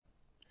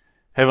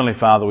Heavenly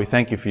Father, we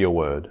thank you for your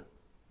word,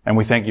 and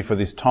we thank you for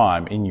this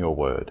time in your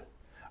word.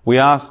 We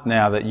ask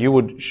now that you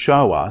would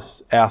show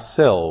us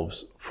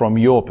ourselves from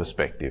your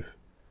perspective,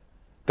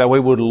 that we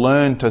would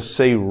learn to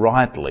see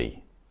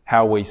rightly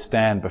how we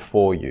stand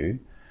before you,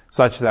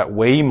 such that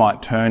we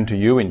might turn to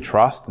you in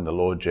trust in the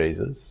Lord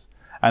Jesus,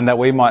 and that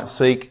we might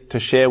seek to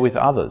share with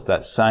others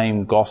that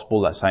same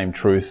gospel, that same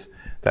truth,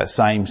 that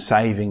same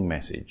saving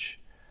message.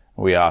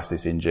 We ask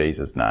this in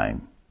Jesus'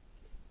 name.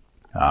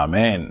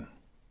 Amen.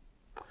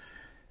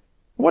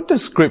 What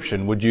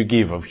description would you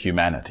give of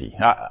humanity?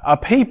 Are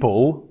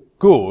people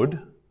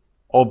good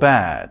or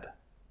bad?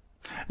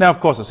 Now, of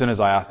course, as soon as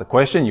I ask the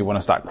question, you want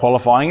to start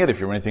qualifying it. If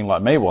you're anything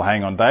like me, well,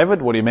 hang on,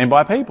 David, what do you mean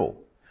by people?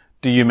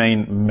 Do you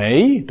mean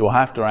me? Do I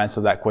have to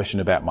answer that question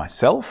about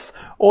myself?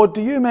 Or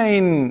do you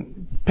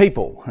mean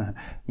people?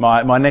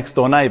 My next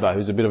door neighbour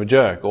who's a bit of a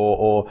jerk,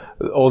 or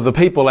the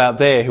people out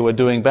there who are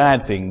doing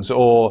bad things,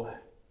 or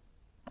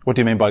what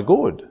do you mean by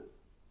good?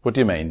 What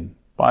do you mean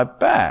by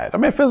bad? I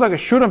mean, it feels like it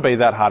shouldn't be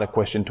that hard a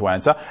question to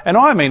answer. And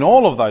I mean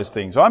all of those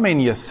things. I mean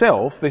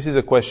yourself. This is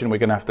a question we're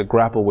going to have to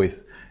grapple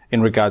with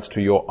in regards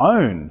to your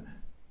own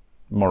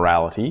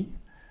morality.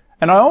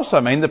 And I also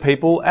mean the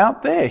people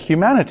out there,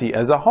 humanity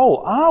as a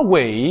whole. Are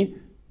we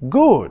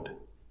good?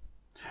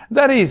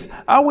 That is,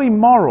 are we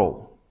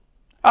moral?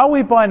 Are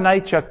we by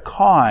nature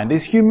kind?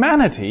 Is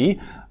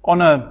humanity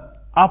on an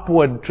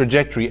upward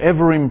trajectory,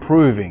 ever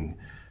improving?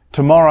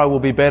 Tomorrow will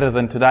be better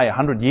than today.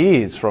 100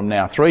 years from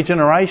now, 3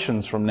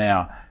 generations from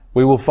now,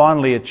 we will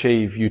finally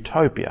achieve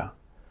utopia.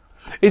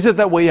 Is it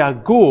that we are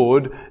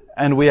good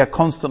and we are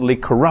constantly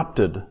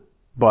corrupted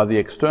by the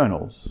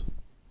externals?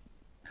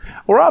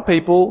 Or are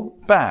people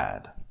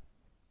bad?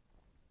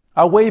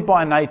 Are we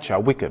by nature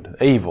wicked,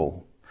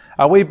 evil?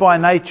 Are we by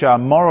nature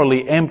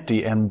morally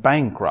empty and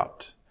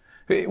bankrupt?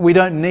 We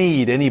don't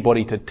need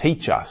anybody to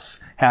teach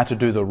us how to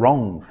do the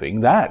wrong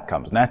thing. That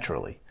comes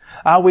naturally.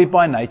 Are we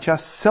by nature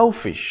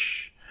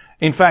selfish?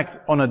 In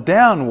fact, on a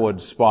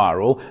downward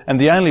spiral, and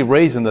the only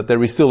reason that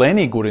there is still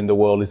any good in the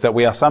world is that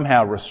we are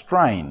somehow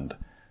restrained,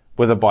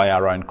 whether by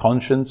our own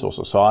conscience or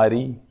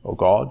society or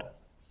God.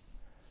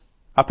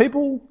 Are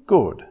people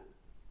good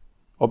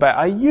or bad?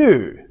 Are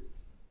you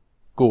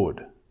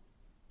good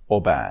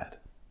or bad?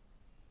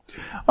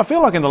 I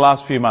feel like in the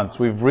last few months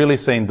we've really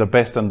seen the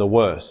best and the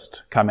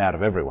worst come out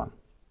of everyone.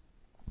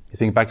 You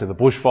think back to the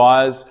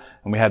bushfires,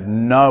 and we had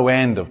no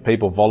end of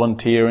people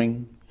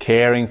volunteering,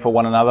 caring for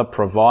one another,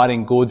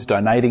 providing goods,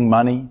 donating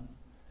money.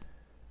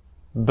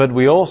 But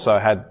we also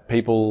had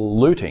people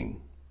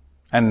looting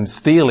and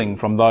stealing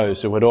from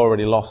those who had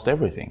already lost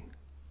everything.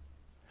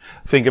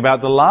 Think about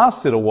the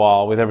last little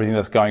while with everything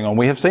that's going on.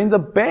 We have seen the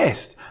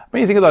best. I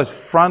mean, you think of those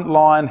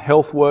frontline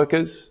health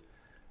workers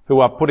who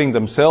are putting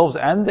themselves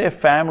and their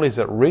families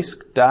at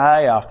risk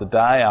day after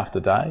day after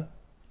day.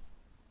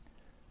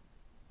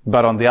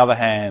 But on the other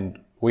hand,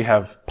 we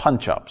have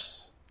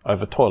punch-ups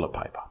over toilet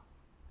paper.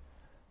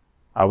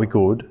 Are we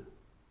good?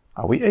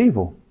 Are we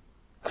evil?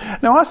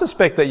 Now, I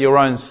suspect that your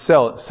own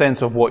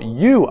sense of what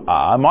you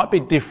are might be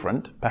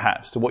different,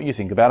 perhaps, to what you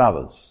think about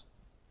others.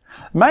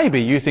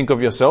 Maybe you think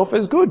of yourself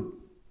as good.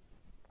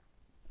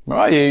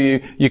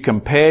 Right? You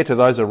compare to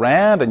those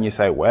around and you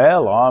say,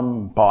 well,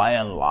 I'm by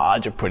and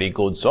large a pretty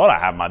good sort. I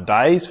have my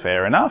days,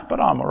 fair enough, but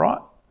I'm all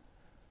right.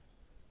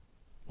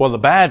 Well, the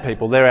bad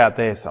people, they're out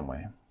there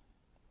somewhere.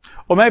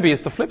 Or maybe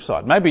it's the flip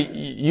side. Maybe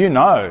you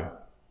know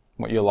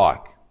what you're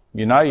like.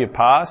 You know your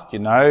past. You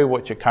know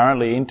what you're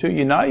currently into.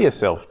 You know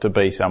yourself to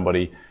be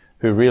somebody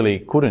who really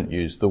couldn't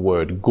use the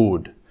word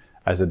good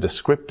as a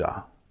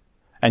descriptor.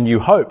 And you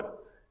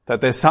hope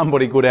that there's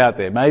somebody good out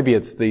there. Maybe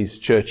it's these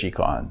churchy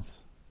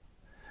kinds.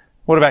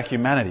 What about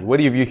humanity? Where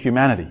do you view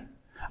humanity?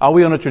 Are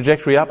we on a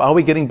trajectory up? Are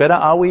we getting better?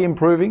 Are we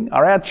improving?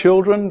 Are our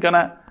children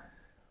gonna...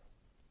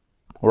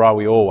 Or are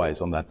we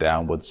always on that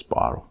downward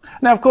spiral?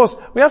 Now, of course,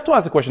 we have to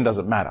ask the question, does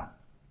it matter?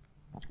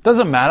 Does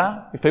it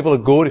matter if people are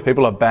good, if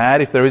people are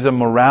bad, if there is a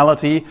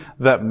morality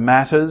that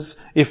matters?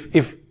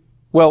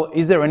 Well,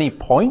 is there any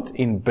point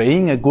in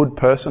being a good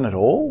person at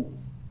all?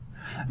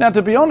 Now,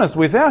 to be honest,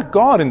 without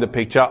God in the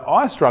picture,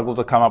 I struggle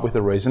to come up with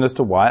a reason as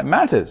to why it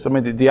matters. I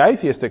mean, the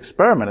atheist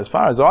experiment, as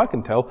far as I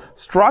can tell,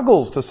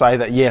 struggles to say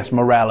that, yes,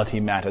 morality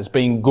matters,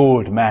 being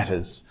good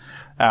matters.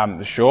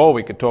 Sure,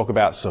 we could talk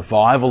about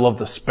survival of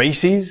the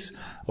species,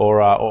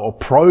 or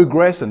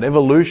progress and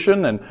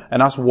evolution,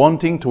 and us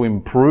wanting to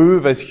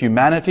improve as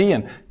humanity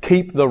and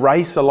keep the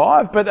race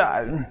alive, but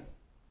there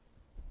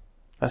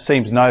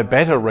seems no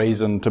better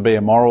reason to be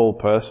a moral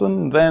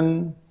person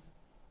than,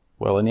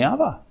 well, any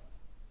other.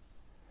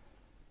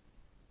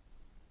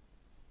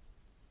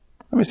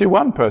 Let me see,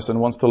 one person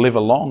wants to live a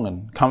long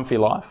and comfy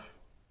life,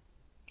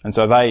 and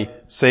so they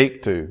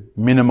seek to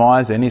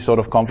minimize any sort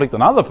of conflict.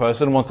 Another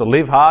person wants to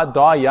live hard,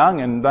 die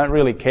young, and don't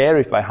really care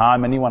if they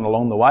harm anyone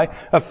along the way.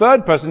 A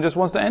third person just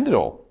wants to end it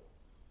all.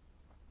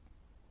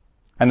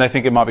 And they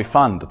think it might be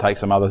fun to take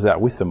some others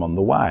out with them on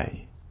the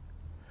way.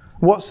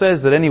 What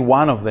says that any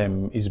one of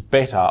them is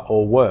better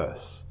or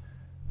worse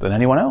than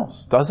anyone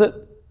else? Does it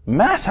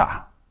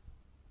matter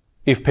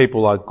if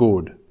people are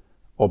good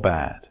or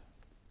bad?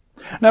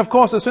 Now, of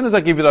course, as soon as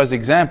I give you those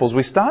examples,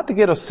 we start to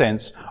get a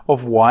sense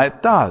of why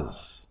it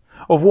does,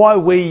 of why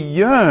we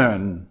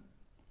yearn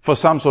for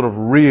some sort of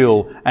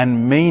real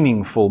and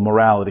meaningful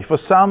morality, for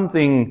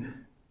something,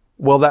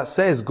 well, that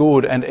says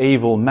good and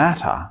evil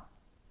matter.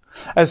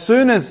 As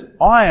soon as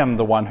I am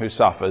the one who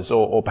suffers,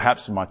 or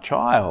perhaps my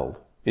child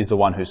is the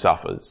one who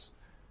suffers,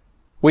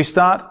 we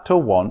start to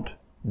want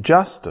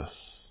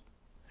justice.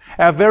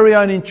 Our very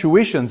own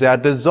intuitions, our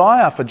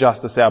desire for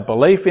justice, our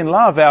belief in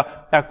love,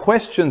 our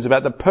questions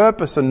about the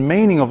purpose and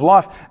meaning of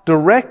life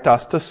direct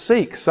us to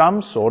seek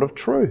some sort of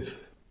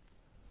truth.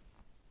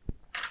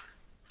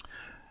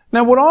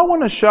 Now, what I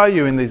want to show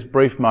you in these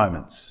brief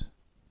moments,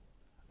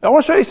 I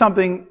want to show you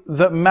something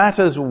that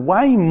matters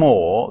way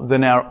more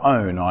than our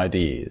own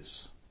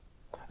ideas,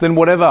 than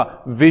whatever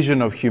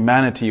vision of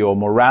humanity or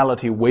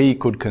morality we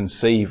could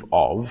conceive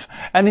of.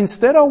 And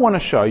instead, I want to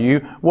show you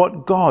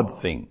what God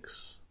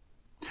thinks.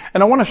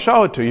 And I want to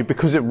show it to you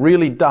because it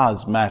really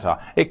does matter.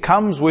 It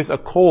comes with a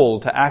call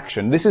to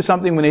action. This is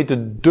something we need to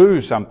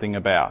do something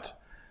about,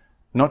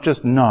 not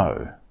just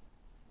know.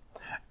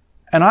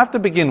 And I have to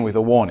begin with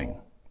a warning.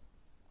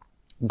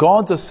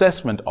 God's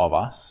assessment of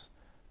us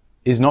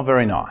is not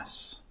very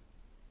nice.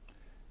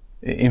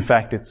 In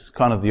fact, it's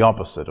kind of the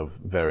opposite of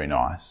very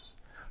nice.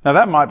 Now,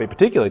 that might be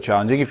particularly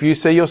challenging if you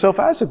see yourself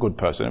as a good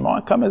person. It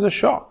might come as a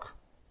shock.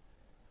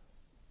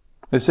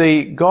 You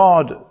see,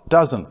 God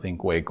doesn't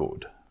think we're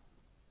good.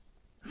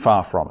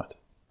 Far from it.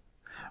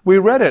 We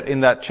read it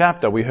in that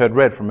chapter we heard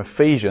read from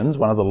Ephesians,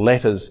 one of the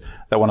letters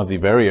that one of the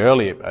very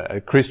early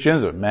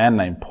Christians, a man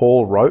named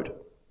Paul, wrote.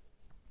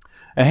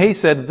 And he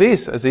said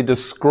this as he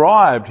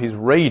described his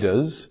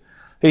readers.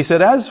 He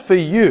said, "As for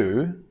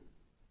you,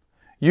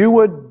 you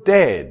were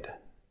dead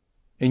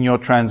in your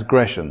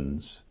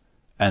transgressions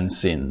and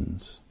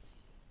sins."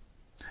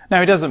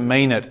 Now, he doesn't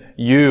mean it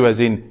you as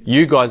in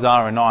you guys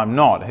are and I'm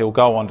not. He'll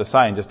go on to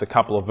say in just a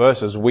couple of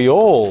verses, we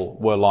all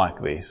were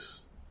like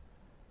this.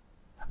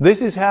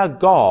 This is how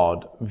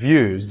God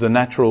views the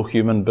natural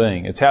human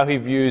being. It's how he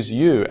views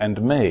you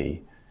and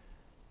me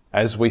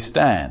as we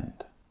stand.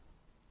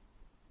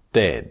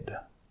 Dead.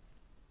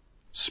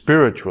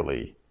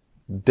 Spiritually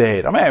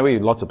dead. I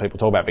mean, lots of people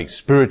talk about being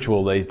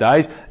spiritual these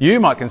days. You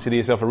might consider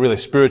yourself a really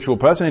spiritual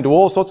person, into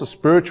all sorts of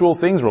spiritual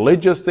things,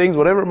 religious things,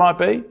 whatever it might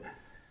be.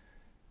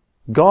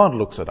 God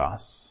looks at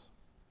us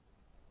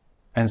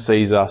and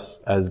sees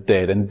us as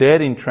dead, and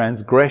dead in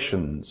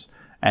transgressions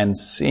and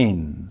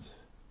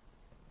sins.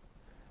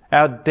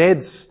 Our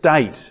dead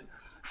state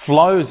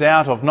flows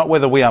out of not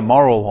whether we are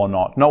moral or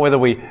not whether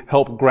we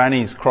help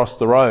grannies cross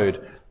the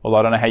road, although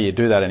I don't know how you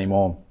do that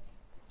anymore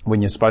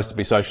when you're supposed to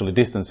be socially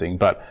distancing,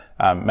 but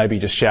maybe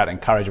just shout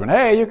encouragement,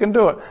 hey, you can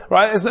do it,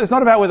 right? It's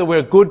not about whether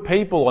we're good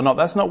people or not.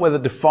 That's not whether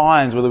it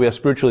defines whether we are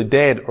spiritually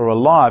dead or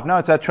alive. No,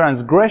 it's our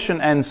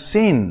transgression and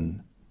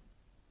sin.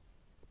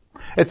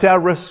 It's our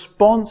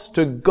response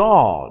to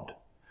God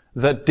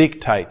that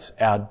dictates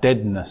our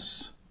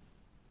deadness.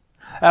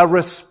 Our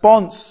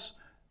response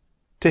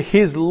to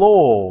his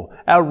law,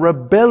 our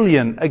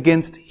rebellion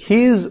against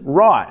his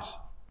right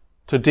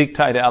to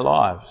dictate our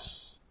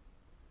lives.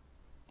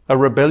 A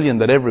rebellion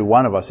that every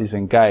one of us is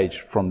engaged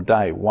from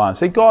day one.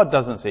 See, God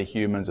doesn't see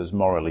humans as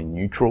morally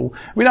neutral.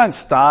 We don't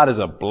start as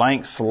a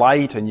blank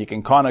slate and you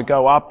can kind of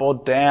go up or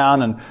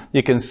down and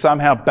you can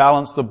somehow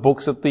balance the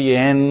books at the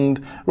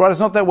end. Right? It's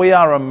not that we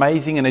are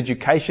amazing and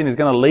education is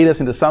going to lead us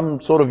into some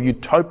sort of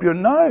utopia.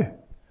 No.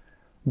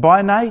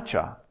 By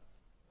nature.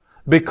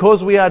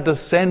 Because we are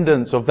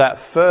descendants of that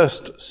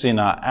first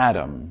sinner,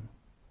 Adam,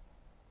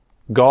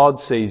 God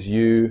sees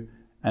you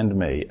and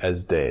me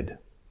as dead.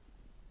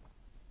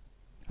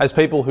 As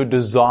people who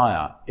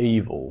desire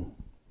evil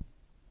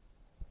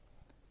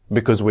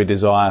because we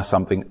desire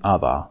something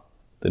other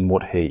than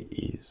what he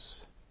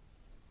is.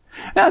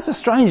 Now, it's a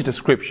strange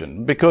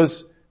description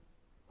because,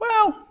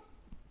 well,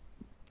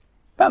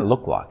 don't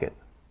look like it.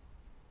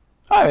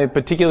 I mean,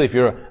 particularly if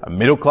you're a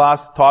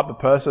middle-class type of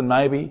person,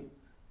 maybe,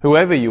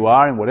 whoever you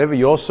are and whatever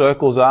your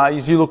circles are,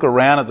 as you look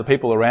around at the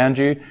people around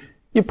you,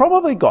 you've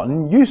probably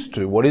gotten used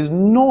to what is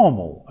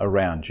normal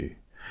around you.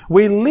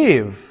 We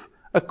live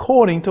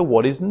according to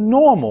what is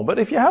normal. But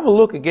if you have a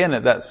look again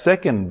at that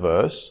second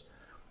verse,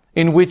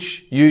 in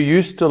which you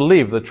used to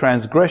live, the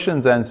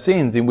transgressions and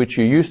sins in which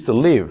you used to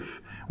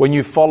live, when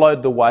you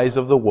followed the ways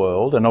of the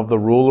world and of the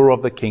ruler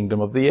of the kingdom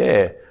of the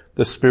air,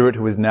 the spirit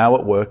who is now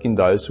at work in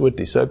those who are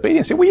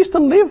disobedient. See, we used to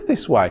live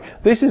this way.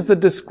 This is the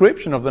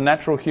description of the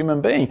natural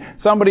human being.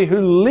 Somebody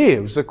who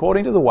lives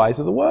according to the ways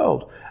of the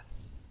world,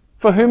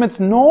 for whom it's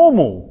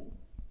normal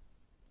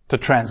to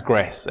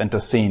transgress and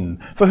to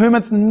sin, for whom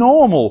it's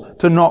normal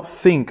to not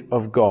think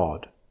of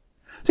God.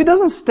 So it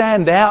doesn't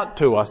stand out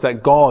to us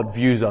that God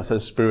views us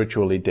as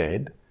spiritually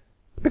dead,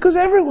 because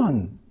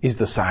everyone is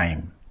the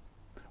same.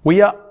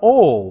 We are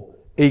all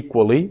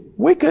equally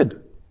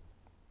wicked.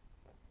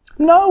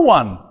 No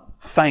one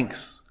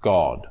thanks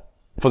God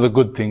for the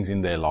good things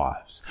in their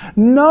lives.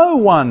 No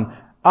one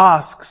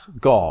asks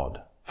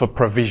God for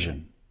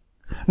provision.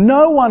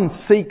 No one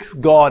seeks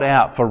God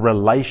out for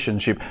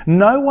relationship.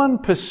 No one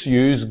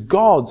pursues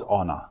God's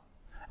honour.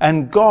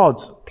 and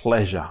God's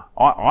pleasure.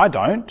 I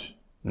don't,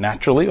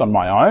 naturally, on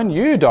my own.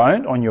 You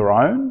don't, on your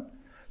own.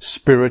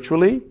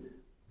 Spiritually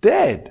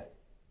dead.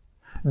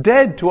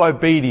 Dead to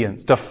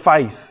obedience, to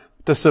faith,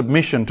 to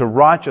submission, to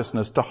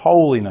righteousness, to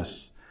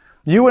holiness.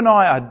 You and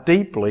I are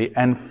deeply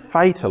and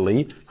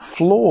fatally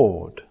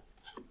flawed.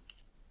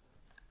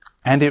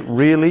 And it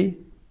really,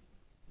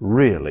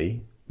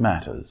 really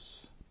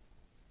matters.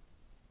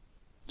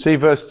 See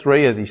verse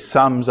 3 as he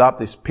sums up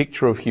this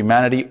picture of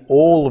humanity.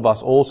 All of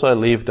us also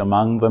lived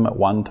among them at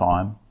one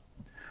time.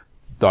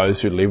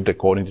 Those who lived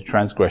according to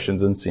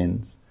transgressions and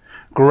sins,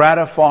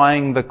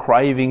 gratifying the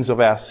cravings of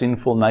our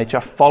sinful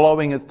nature,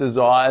 following its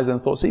desires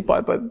and thoughts. See,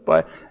 by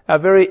our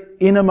very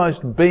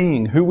innermost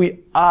being, who we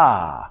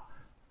are,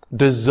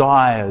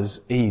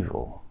 desires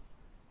evil.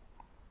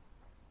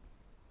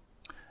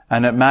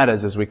 And it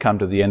matters as we come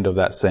to the end of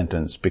that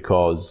sentence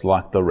because,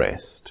 like the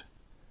rest,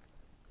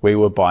 we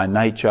were by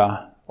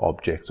nature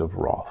objects of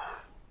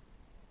wrath.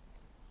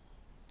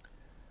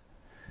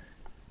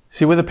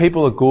 See, whether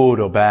people are good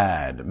or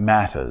bad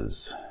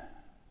matters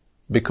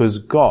because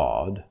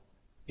God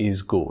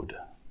is good.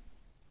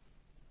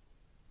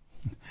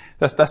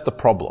 That's the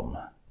problem.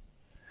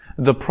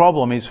 The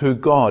problem is who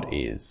God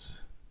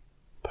is.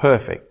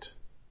 Perfect,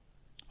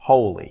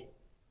 holy,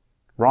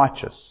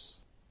 righteous,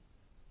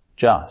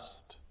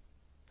 just.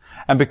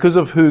 And because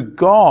of who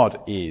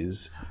God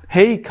is,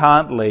 He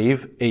can't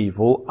leave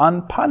evil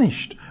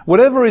unpunished.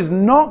 Whatever is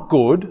not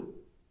good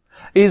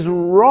is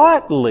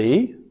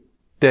rightly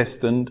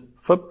destined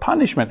for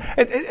punishment.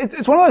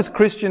 It's one of those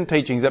Christian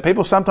teachings that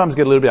people sometimes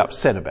get a little bit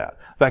upset about,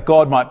 that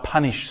God might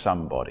punish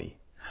somebody.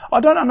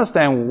 I don't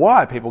understand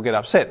why people get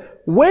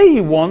upset.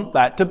 We want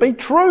that to be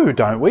true,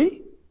 don't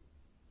we?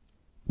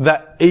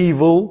 That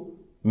evil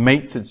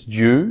meets its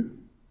due,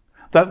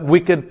 that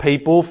wicked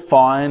people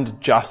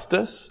find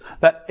justice,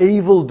 that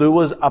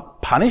evildoers are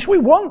punished. We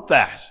want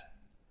that.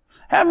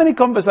 How many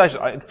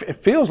conversations, it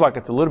feels like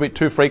it's a little bit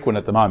too frequent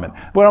at the moment,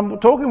 where I'm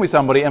talking with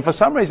somebody and for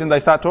some reason they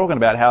start talking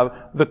about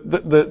how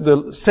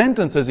the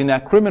sentences in our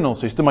criminal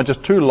system are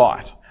just too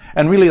light.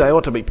 And really they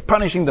ought to be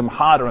punishing them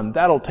harder and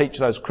that'll teach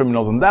those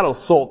criminals and that'll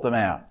sort them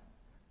out.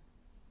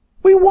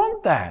 We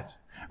want that.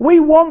 We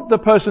want the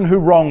person who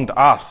wronged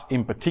us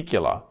in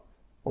particular,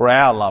 or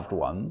our loved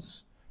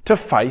ones, to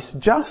face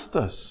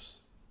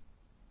justice.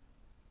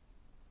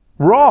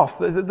 Wrath,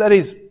 that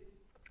is,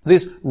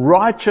 this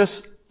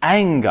righteous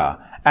anger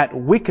at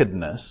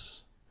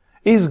wickedness,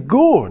 is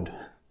good.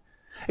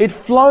 It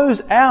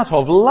flows out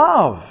of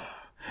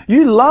love.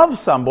 You love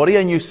somebody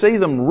and you see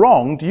them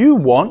wronged, you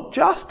want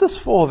justice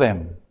for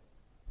them.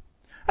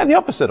 And the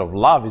opposite of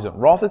love isn't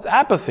wrath, it's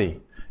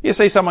apathy. You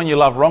see someone you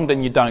love wronged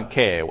and you don't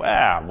care.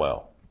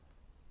 Well,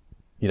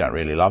 you don't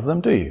really love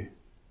them, do you?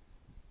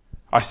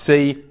 I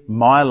see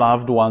my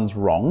loved ones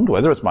wronged,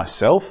 whether it's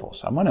myself or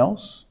someone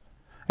else,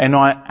 and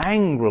I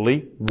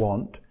angrily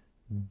want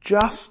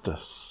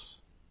justice.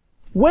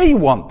 We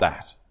want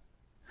that.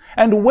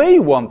 And we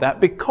want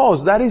that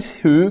because that is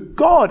who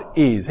God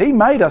is. He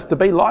made us to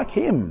be like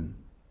Him.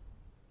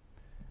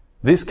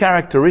 This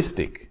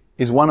characteristic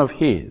is one of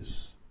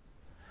His,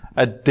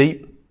 a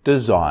deep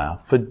desire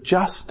for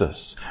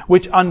justice,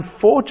 which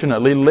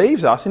unfortunately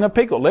leaves us in a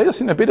pickle, leaves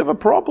us in a bit of a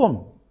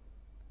problem.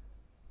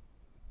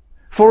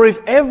 For if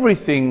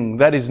everything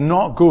that is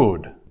not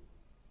good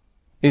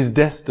is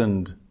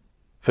destined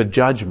for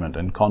judgment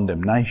and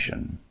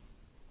condemnation,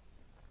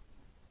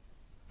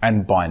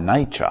 and by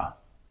nature,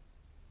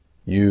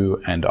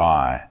 you and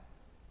I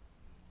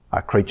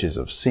are creatures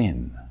of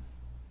sin,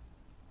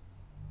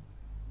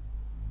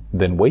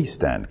 then we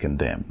stand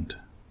condemned.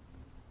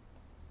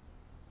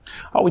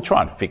 Oh, we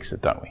try and fix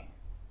it, don't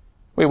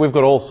we? We've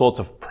got all sorts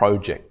of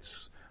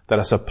projects that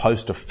are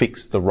supposed to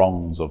fix the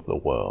wrongs of the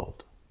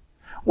world.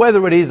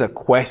 Whether it is a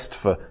quest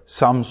for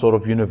some sort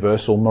of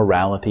universal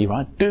morality,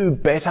 right? Do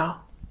better.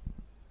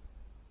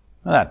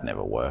 That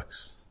never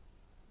works.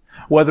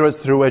 Whether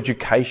it's through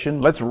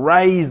education, let's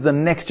raise the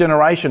next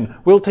generation.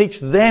 We'll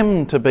teach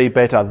them to be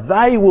better.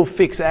 They will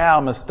fix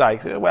our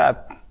mistakes.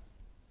 Well,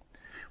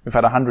 we've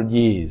had 100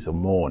 years or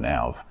more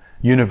now of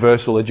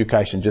universal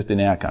education just in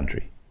our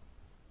country.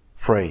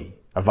 Free,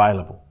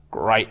 available,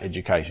 great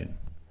education.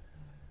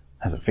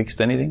 Has it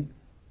fixed anything?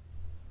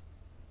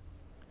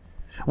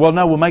 Well,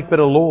 no, we'll make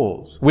better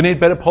laws. We need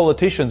better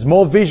politicians,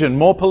 more vision,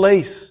 more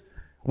police.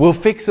 We'll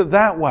fix it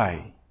that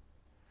way.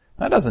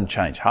 That doesn't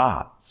change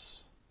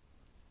hearts.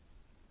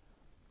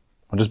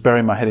 I'll just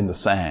bury my head in the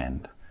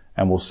sand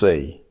and we'll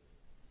see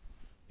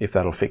if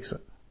that'll fix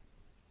it.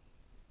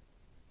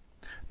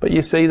 But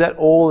you see, that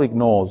all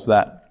ignores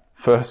that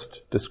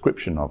first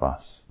description of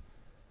us.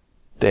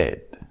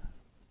 Dead.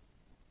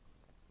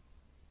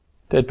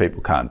 Dead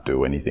people can't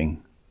do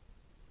anything.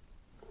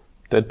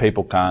 Dead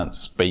people can't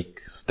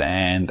speak,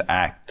 stand,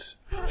 act,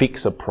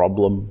 fix a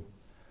problem.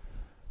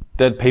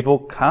 Dead people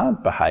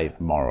can't behave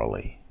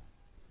morally.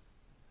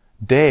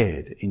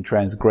 Dead in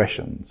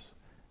transgressions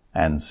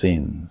and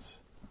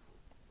sins.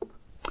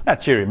 A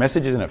cheery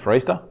message, isn't it, for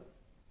Easter?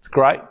 It's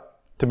great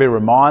to be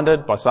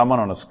reminded by someone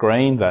on a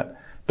screen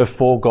that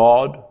before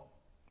God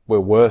We're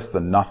worse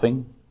than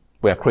nothing.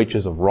 We are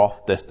creatures of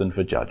wrath destined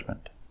for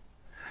judgment.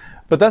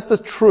 But that's the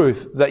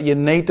truth that you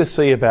need to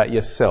see about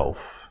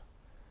yourself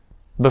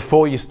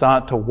before you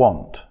start to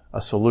want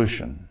a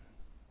solution.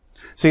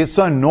 See, it's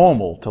so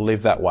normal to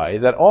live that way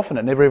that often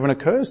it never even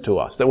occurs to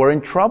us that we're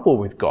in trouble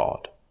with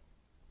God.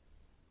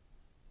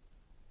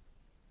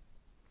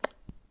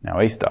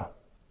 Now, Easter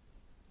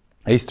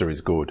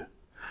is good.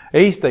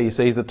 Easter, you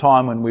see, is the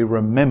time when we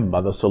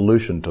remember the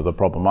solution to the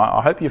problem.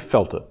 I hope you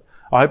felt it.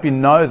 I hope you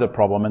know the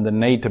problem and the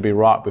need to be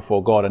right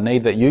before God, a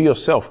need that you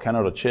yourself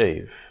cannot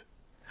achieve.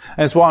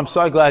 And it's why I'm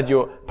so glad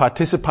you're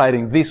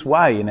participating this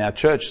way in our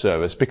church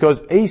service,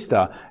 because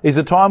Easter is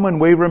a time when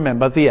we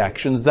remember the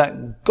actions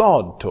that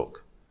God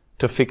took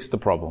to fix the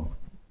problem.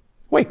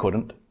 We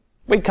couldn't.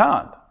 We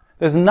can't.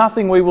 There's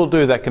nothing we will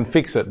do that can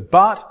fix it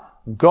but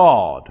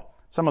God.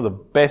 Some of the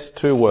best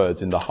two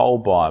words in the whole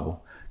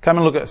Bible. Come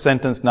and look at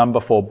sentence number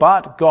 4.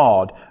 But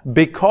God,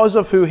 because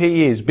of who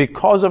He is,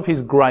 because of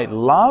His great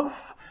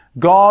love,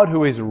 God,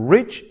 who is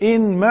rich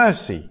in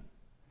mercy,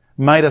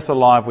 made us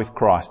alive with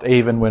Christ,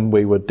 even when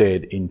we were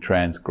dead in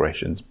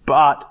transgressions.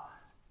 But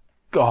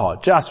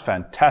God, just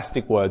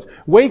fantastic words.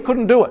 We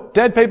couldn't do it.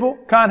 Dead people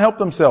can't help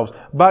themselves.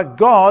 But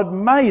God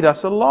made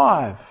us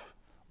alive.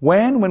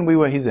 When? When we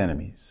were His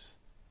enemies.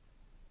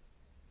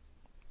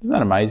 Isn't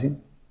that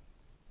amazing?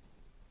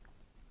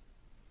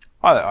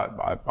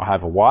 I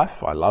have a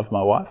wife. I love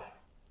my wife.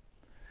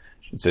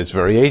 It's a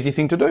very easy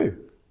thing to do.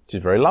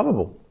 She's very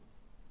lovable.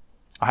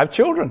 I have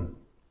children.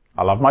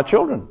 I love my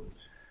children.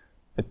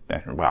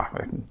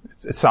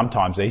 It's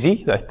sometimes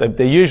easy.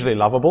 They're usually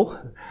lovable.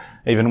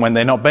 Even when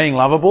they're not being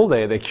lovable,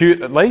 they're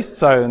cute at least.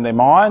 So in their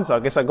minds, I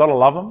guess I've got to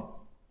love them.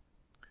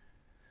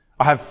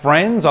 I have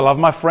friends. I love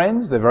my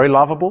friends. They're very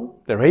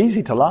lovable. They're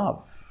easy to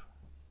love.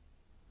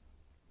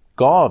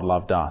 God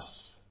loved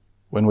us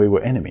when we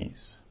were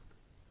enemies.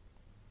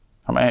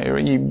 I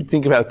mean, you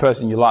think about the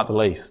person you like the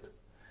least,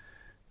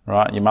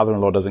 right? Your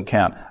mother-in-law doesn't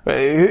count.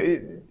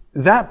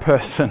 That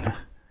person,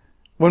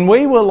 when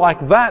we were like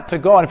that to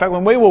God, in fact,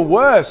 when we were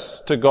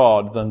worse to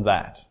God than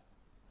that,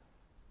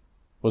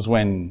 was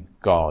when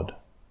God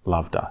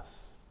loved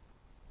us.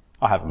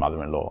 I have a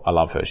mother-in-law. I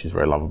love her. She's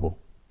very lovable.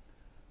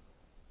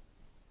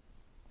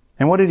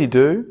 And what did He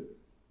do?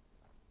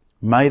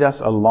 Made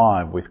us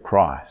alive with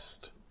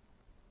Christ.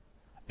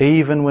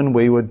 Even when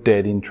we were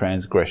dead in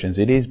transgressions.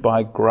 It is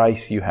by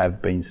grace you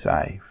have been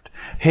saved.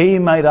 He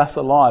made us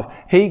alive.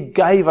 He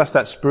gave us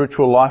that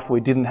spiritual life we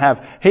didn't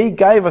have. He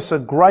gave us a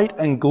great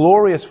and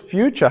glorious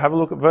future. Have a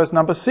look at verse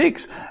number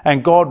 6.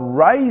 And God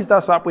raised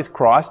us up with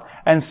Christ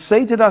and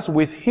seated us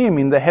with Him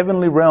in the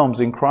heavenly realms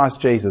in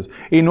Christ Jesus,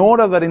 in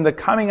order that in the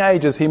coming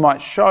ages He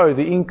might show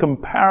the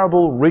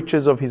incomparable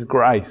riches of His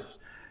grace,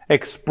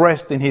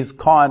 expressed in His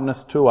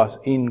kindness to us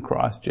in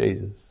Christ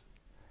Jesus.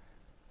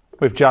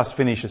 We've just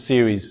finished a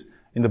series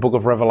in the book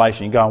of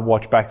Revelation. You go and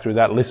watch back through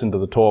that, listen to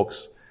the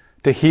talks,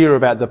 to hear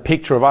about the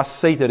picture of us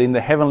seated in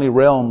the heavenly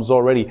realms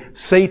already,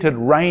 seated,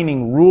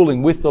 reigning,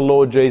 ruling with the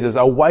Lord Jesus,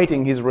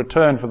 awaiting His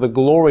return for the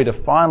glory to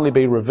finally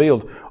be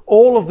revealed.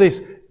 All of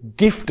this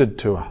gifted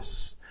to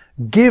us,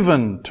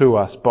 given to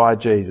us by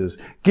Jesus,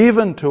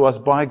 given to us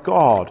by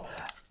God.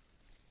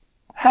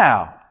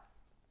 How?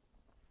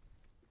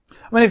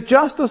 I mean, if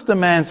justice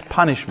demands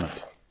punishment,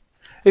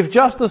 if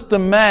justice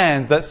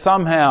demands that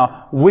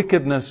somehow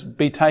wickedness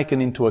be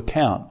taken into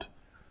account,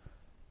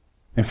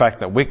 in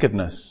fact, that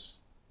wickedness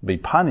be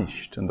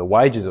punished and the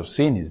wages of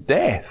sin is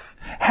death,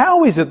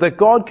 how is it that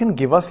God can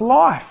give us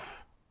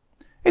life?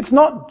 It's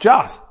not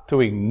just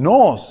to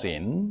ignore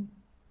sin.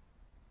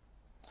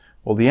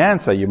 Well, the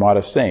answer you might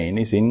have seen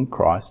is in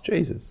Christ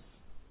Jesus.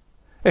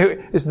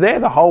 It's there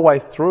the whole way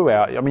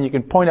throughout. I mean, you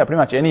can point out pretty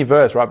much any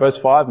verse, right? Verse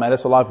 5, made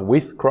us alive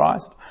with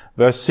Christ.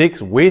 Verse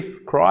 6,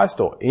 with Christ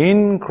or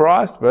in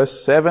Christ.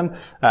 Verse 7,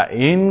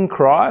 in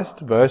Christ.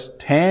 Verse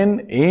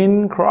 10,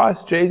 in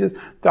Christ Jesus.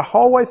 The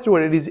whole way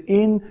through it is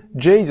in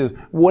Jesus.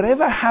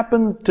 Whatever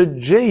happened to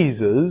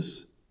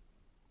Jesus,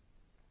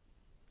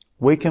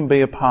 we can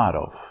be a part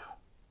of.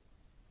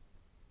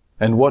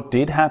 And what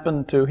did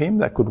happen to Him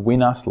that could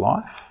win us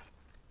life?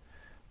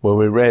 Well,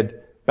 we read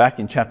back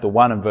in chapter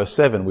 1 and verse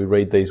 7, we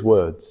read these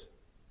words.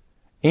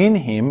 In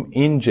Him,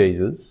 in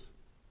Jesus,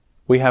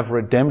 we have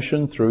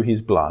redemption through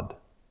His blood,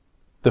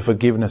 the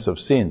forgiveness of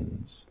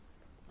sins,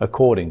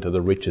 according to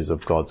the riches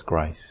of God's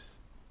grace.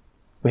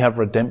 We have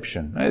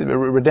redemption.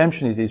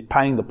 Redemption is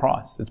paying the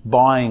price. It's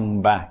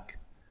buying back.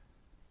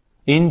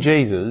 In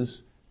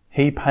Jesus,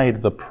 He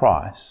paid the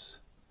price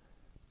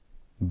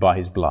by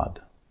His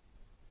blood.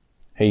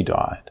 He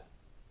died.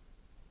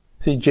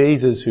 See,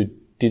 Jesus, who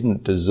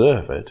didn't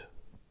deserve it,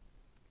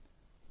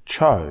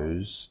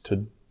 chose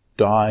to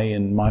die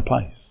in my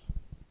place.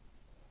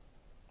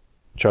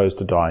 Chose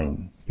to die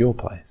in your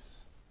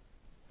place.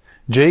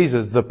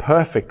 Jesus, the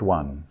perfect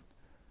one,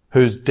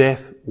 whose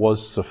death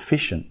was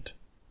sufficient.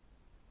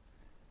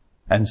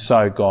 And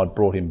so God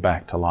brought Him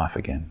back to life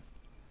again.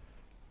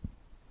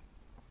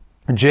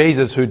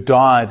 Jesus, who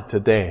died to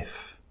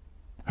death,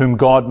 whom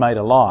God made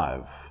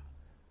alive,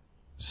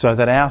 so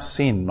that our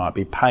sin might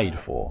be paid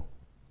for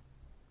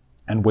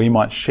and we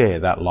might share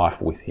that life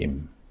with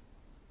him.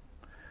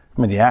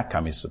 I mean, the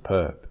outcome is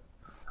superb.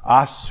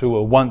 Us who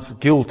were once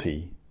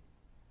guilty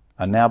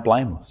are now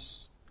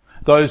blameless.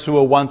 Those who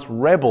were once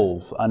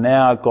rebels are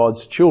now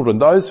God's children.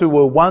 Those who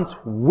were once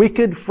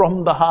wicked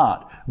from the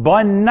heart,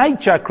 by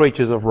nature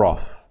creatures of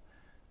wrath,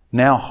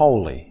 now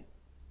holy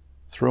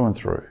through and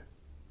through,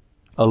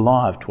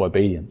 alive to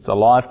obedience,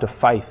 alive to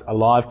faith,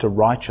 alive to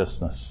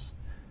righteousness,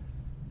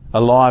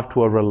 alive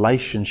to a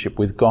relationship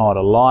with God,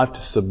 alive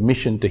to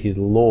submission to his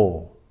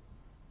law,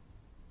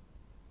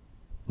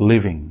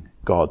 living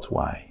God's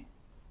way.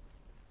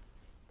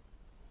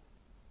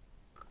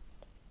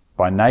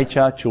 By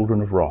nature,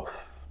 children of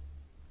wrath,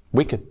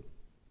 wicked,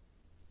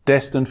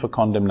 destined for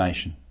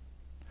condemnation.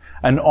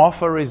 An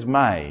offer is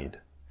made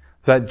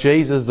that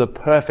Jesus, the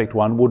perfect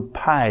one, would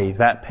pay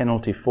that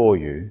penalty for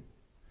you,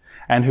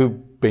 and who,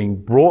 being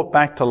brought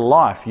back to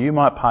life, you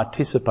might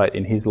participate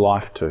in his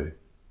life too.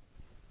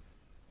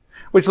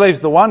 Which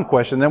leaves the one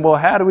question then, well,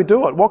 how do we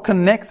do it? What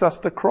connects us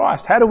to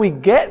Christ? How do we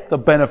get the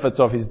benefits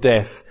of his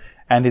death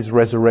and his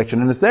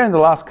resurrection? And it's there in the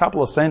last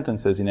couple of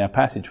sentences in our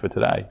passage for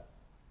today.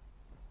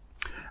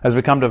 As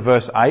we come to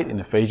verse 8 in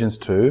Ephesians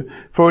 2,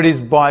 for it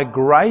is by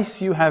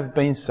grace you have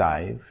been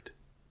saved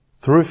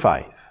through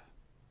faith,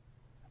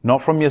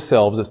 not from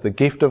yourselves, it's the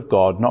gift of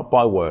God, not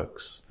by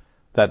works,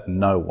 that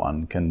no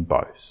one can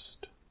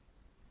boast.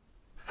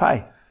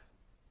 Faith.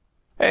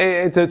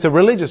 It's a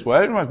religious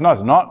word. No,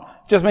 it's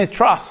not. It just means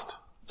trust.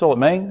 That's all it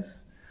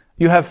means.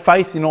 You have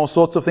faith in all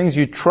sorts of things.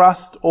 You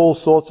trust all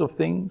sorts of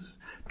things.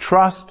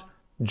 Trust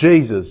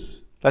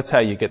Jesus. That's how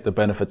you get the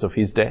benefits of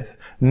his death.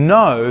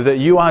 Know that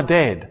you are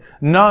dead.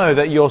 Know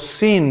that your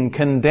sin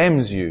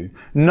condemns you.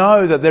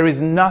 Know that there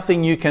is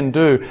nothing you can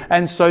do.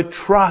 And so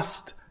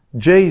trust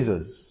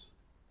Jesus.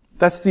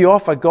 That's the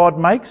offer God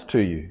makes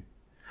to you.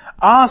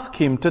 Ask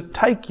him to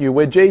take you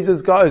where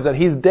Jesus goes, that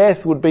his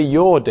death would be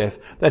your death,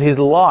 that his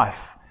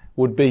life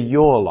would be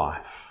your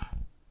life.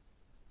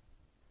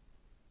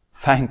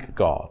 Thank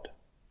God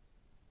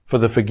for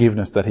the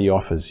forgiveness that he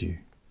offers you.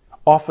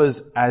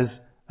 Offers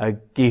as a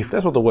gift.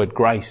 That's what the word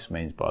grace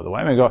means, by the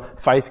way. We've got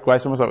faith,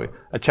 grace, almost like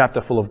a chapter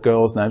full of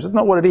girls' names. That's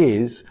not what it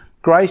is.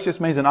 Grace just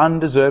means an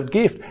undeserved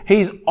gift.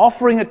 He's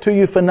offering it to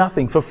you for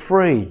nothing, for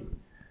free.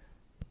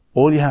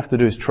 All you have to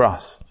do is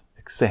trust,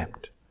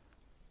 accept,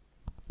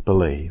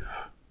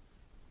 believe.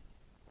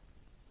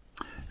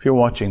 If you're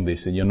watching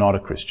this and you're not a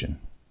Christian,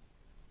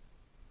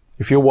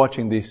 if you're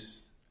watching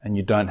this and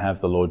you don't have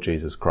the Lord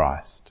Jesus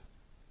Christ,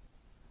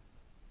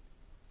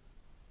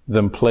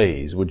 then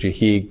please, would you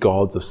hear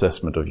God's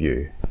assessment of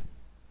you?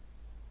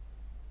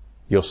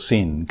 Your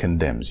sin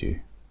condemns you.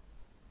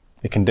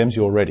 It condemns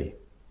you already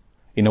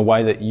in a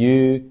way that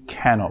you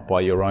cannot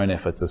by your own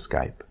efforts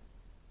escape.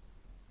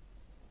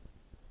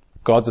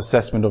 God's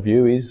assessment of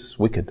you is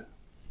wicked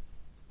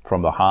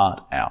from the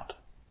heart out.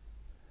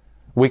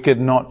 Wicked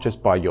not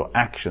just by your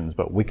actions,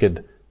 but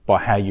wicked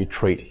by how you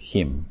treat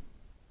him.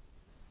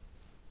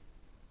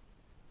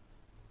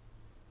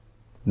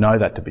 Know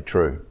that to be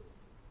true.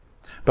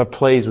 But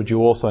please, would you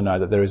also know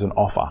that there is an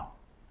offer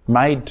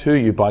made to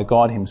you by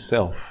God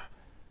himself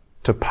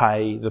to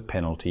pay the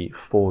penalty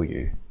for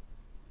you.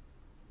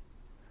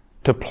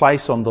 To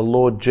place on the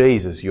Lord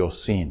Jesus your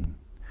sin,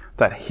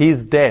 that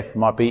his death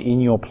might be in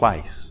your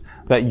place,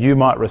 that you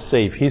might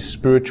receive his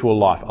spiritual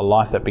life, a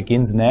life that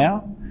begins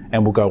now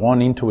and will go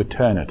on into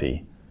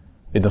eternity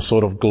in the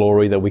sort of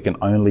glory that we can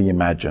only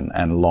imagine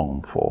and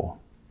long for.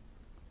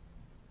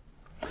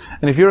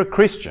 And if you're a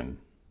Christian,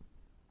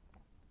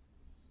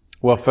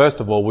 well, first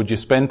of all, would you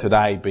spend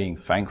today being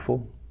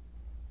thankful?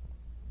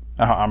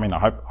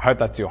 I hope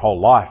that's your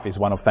whole life, is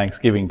one of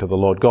thanksgiving to the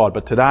Lord God.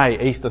 But today,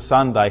 Easter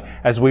Sunday,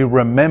 as we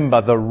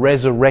remember the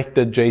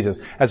resurrected Jesus,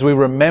 as we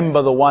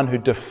remember the one who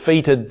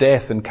defeated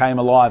death and came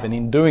alive, and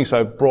in doing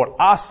so brought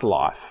us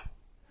life,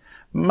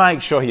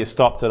 make sure you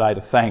stop today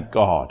to thank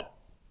God.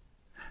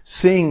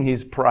 Sing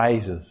his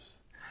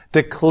praises.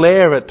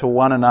 Declare it to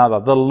one another.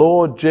 The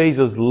Lord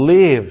Jesus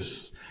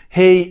lives.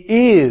 He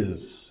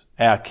is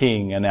our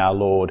King and our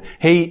Lord.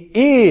 He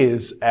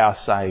is our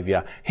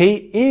Saviour.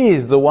 He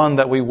is the one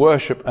that we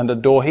worship and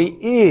adore. He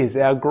is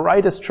our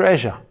greatest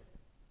treasure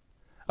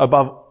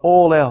above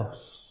all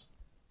else.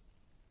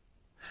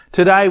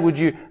 Today, would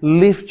you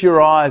lift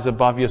your eyes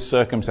above your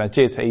circumstance?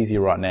 Gee, it's easy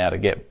right now to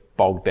get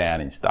bogged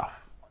down in stuff.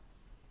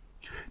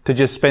 To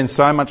just spend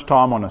so much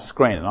time on a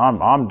screen, and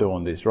I'm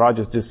doing this, right?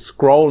 Just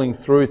scrolling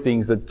through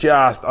things that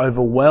just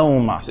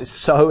overwhelm us. It's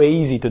so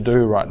easy to do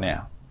right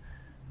now.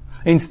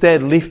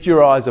 Instead, lift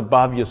your eyes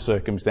above your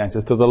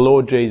circumstances to the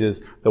Lord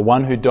Jesus, the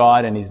one who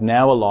died and is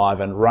now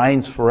alive and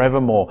reigns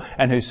forevermore,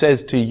 and who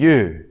says to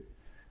you,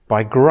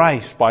 by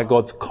grace, by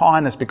God's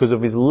kindness, because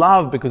of his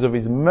love, because of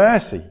his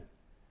mercy,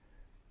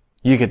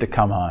 you get to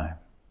come home.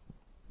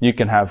 You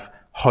can have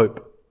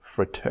hope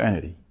for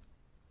eternity.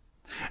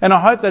 And I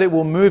hope that it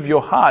will move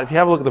your heart. If you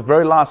have a look at the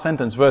very last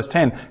sentence, verse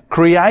 10,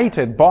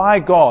 created by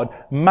God,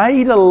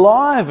 made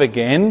alive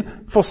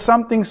again for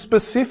something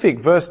specific.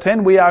 Verse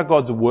 10, we are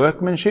God's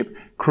workmanship,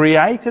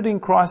 created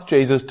in Christ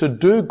Jesus to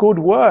do good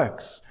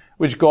works,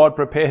 which God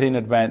prepared in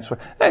advance for.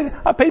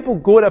 Are people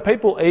good? Are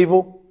people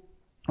evil?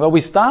 Well, we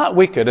start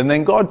wicked and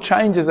then God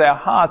changes our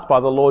hearts by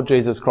the Lord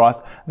Jesus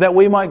Christ that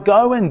we might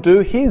go and do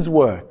His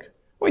work.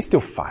 We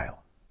still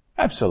fail.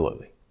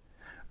 Absolutely.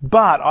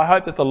 But I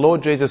hope that the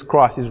Lord Jesus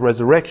Christ, His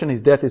resurrection,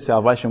 His death, His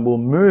salvation will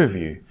move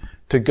you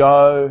to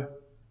go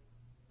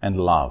and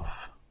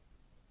love.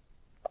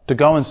 To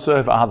go and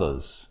serve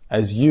others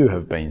as you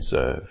have been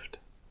served.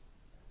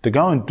 To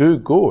go and do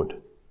good.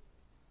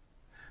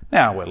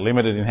 Now, we're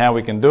limited in how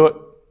we can do it.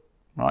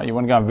 Right? You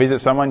want to go and visit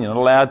someone, you're not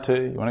allowed to.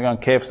 You want to go and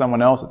care for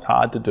someone else, it's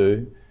hard to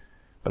do.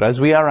 But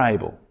as we are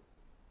able,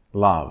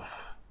 love.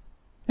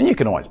 And you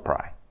can always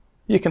pray.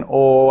 You can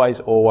always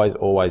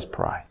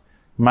pray.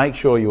 Make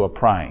sure you are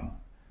praying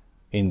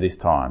in this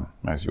time,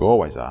 as you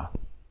always are.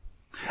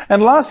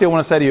 And lastly, I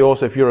want to say to you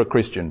also, if you're a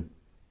Christian,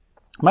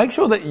 make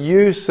sure that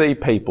you see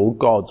people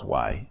God's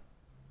way.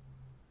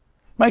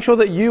 Make sure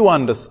that you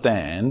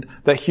understand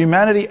that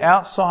humanity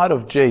outside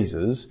of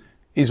Jesus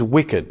is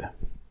wicked,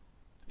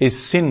 is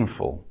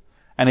sinful,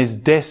 and is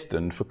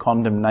destined for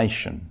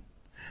condemnation.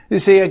 You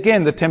see,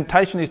 again, the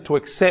temptation is to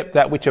accept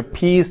that which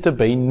appears to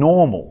be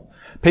normal.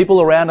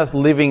 People around us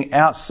living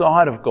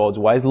outside of God's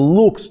ways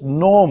looks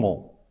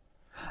normal.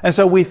 And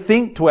so we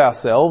think to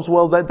ourselves,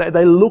 well,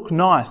 they look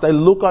nice, they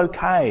look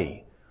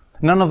okay.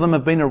 None of them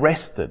have been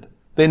arrested.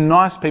 They're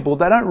nice people.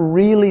 They don't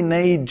really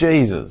need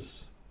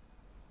Jesus.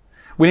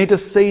 We need to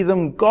see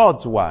them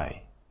God's way.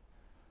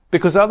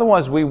 Because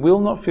otherwise we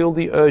will not feel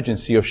the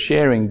urgency of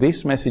sharing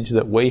this message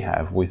that we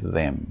have with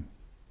them.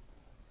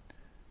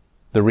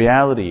 The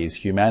reality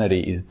is humanity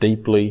is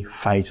deeply,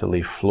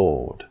 fatally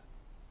flawed.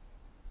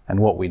 And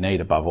what we need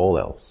above all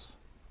else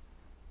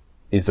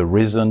is the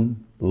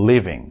risen,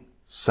 living,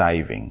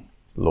 saving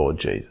Lord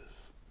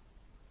Jesus.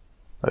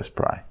 Let's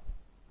pray.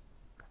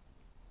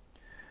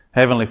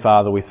 Heavenly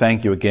Father, we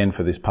thank you again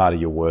for this part of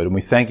your word, and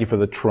we thank you for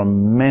the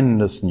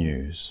tremendous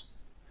news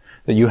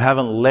that you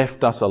haven't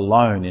left us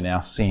alone in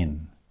our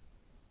sin,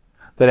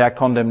 that our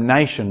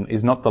condemnation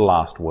is not the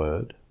last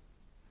word,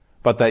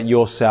 but that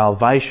your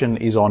salvation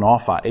is on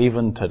offer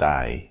even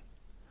today.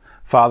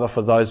 Father,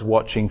 for those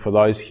watching, for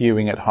those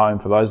hearing at home,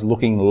 for those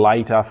looking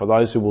later, for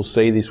those who will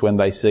see this when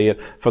they see it,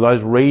 for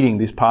those reading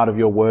this part of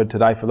your word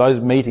today, for those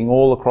meeting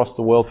all across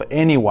the world, for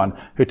anyone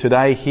who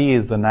today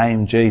hears the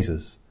name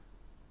Jesus,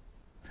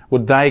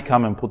 would they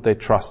come and put their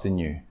trust in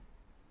you,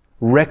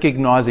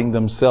 recognizing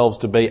themselves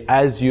to be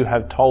as you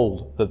have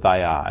told that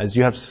they are, as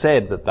you have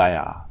said that they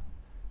are,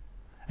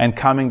 and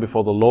coming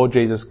before the Lord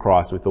Jesus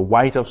Christ with the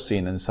weight of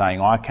sin and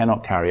saying, I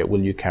cannot carry it,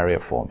 will you carry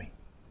it for me?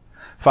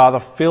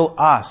 Father, fill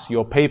us,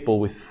 your people,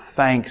 with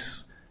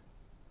thanks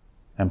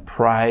and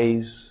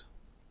praise,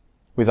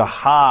 with a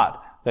heart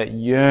that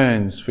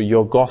yearns for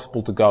your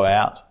gospel to go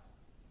out,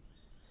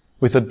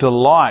 with a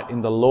delight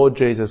in the Lord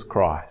Jesus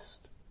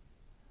Christ,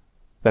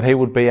 that he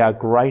would be our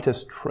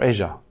greatest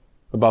treasure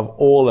above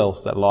all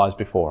else that lies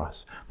before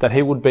us, that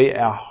he would be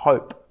our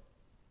hope,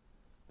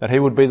 that he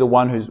would be the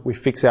one who we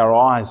fix our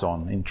eyes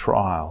on in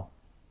trial.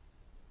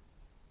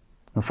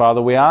 And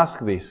Father, we ask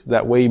this,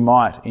 that we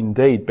might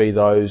indeed be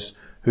those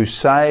who,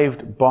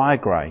 saved by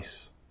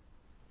grace,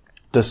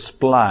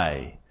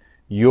 display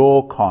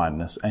your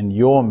kindness and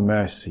your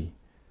mercy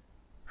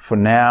for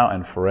now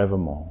and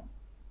forevermore.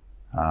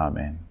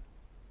 Amen.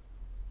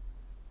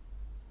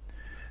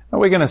 Now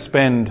we're going to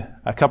spend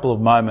a couple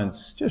of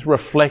moments just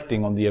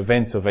reflecting on the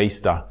events of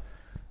Easter.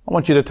 I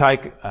want you to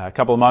take a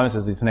couple of moments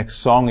as this next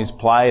song is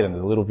played and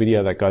there's a little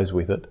video that goes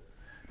with it,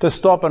 to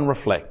stop and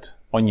reflect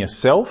on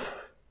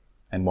yourself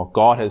and what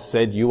God has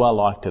said you are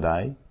like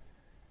today,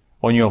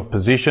 on your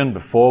position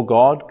before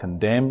God,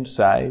 condemned,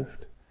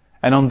 saved,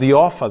 and on the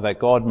offer that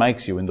God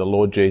makes you in the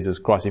Lord Jesus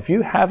Christ. If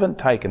you haven't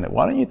taken it,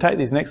 why don't you take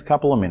these next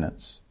couple of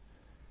minutes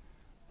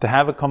to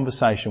have a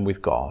conversation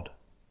with God